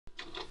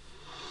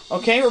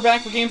Okay, we're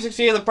back for Game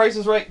 68 of The Price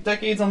is Right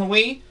Decades on the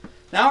Wii.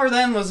 Now or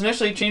Then was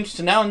initially changed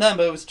to Now and Then,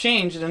 but it was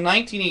changed in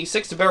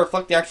 1986 to better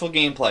reflect the actual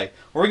gameplay.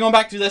 What are we going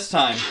back to this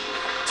time?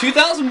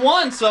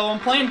 2001, so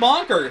I'm playing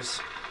Bonkers.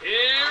 Here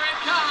it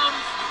comes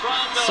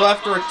from the So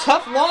after a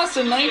tough loss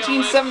in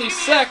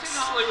 1976,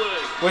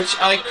 which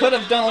I could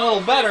have done a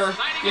little better,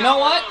 you know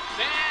what?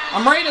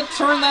 I'm ready to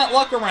turn that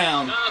luck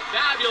around. The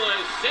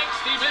fabulous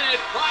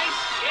 60-minute Price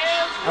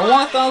is I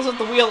won 1,000 at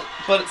the wheel,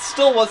 but it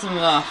still wasn't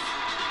enough.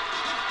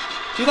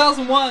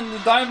 2001, the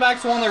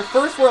Diamondbacks won their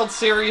first World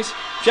Series.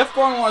 Jeff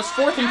Gordon won his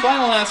fourth and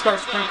final NASCAR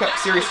Sprint Cup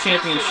Series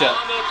championship.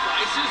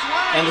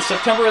 And the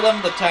September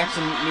 11th attacks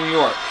in New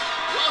York.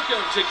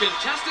 Welcome to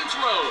Contestants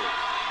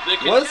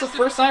Row. What is the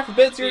first time for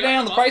bids here today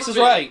on The Price is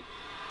Right?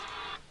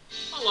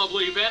 A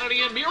lovely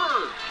vanity and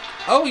mirror.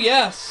 Oh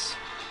yes.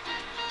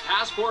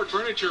 Passport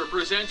Furniture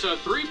presents a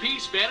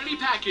 3-piece vanity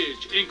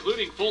package,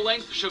 including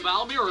full-length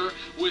cheval mirror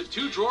with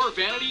 2-drawer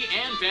vanity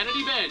and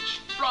vanity bench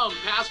from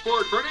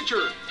Passport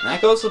Furniture. And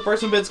that goes to the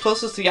person who bids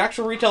closest to the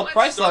actual retail Let's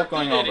price start without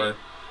going the bidding. over.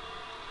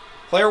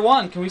 Player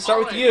 1, can we start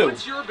with Alright, you?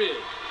 what's your bid?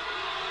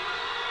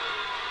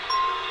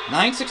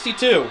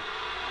 962.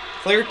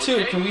 Player 2,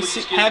 Okay, can we please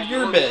give have me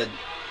your your bid?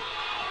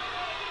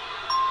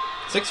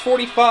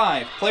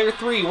 645. Player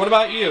 3, what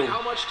about you?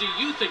 How much do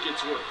you think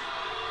it's worth?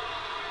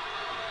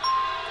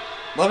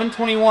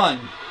 1121.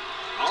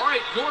 All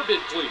right, your bid,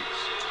 please.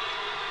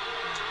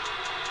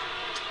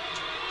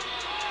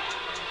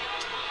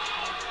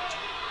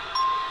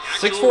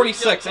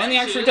 $646, and the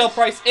actual retail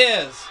price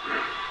is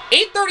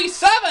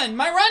 $837.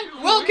 My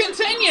run will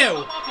continue.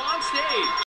 Come up on stage.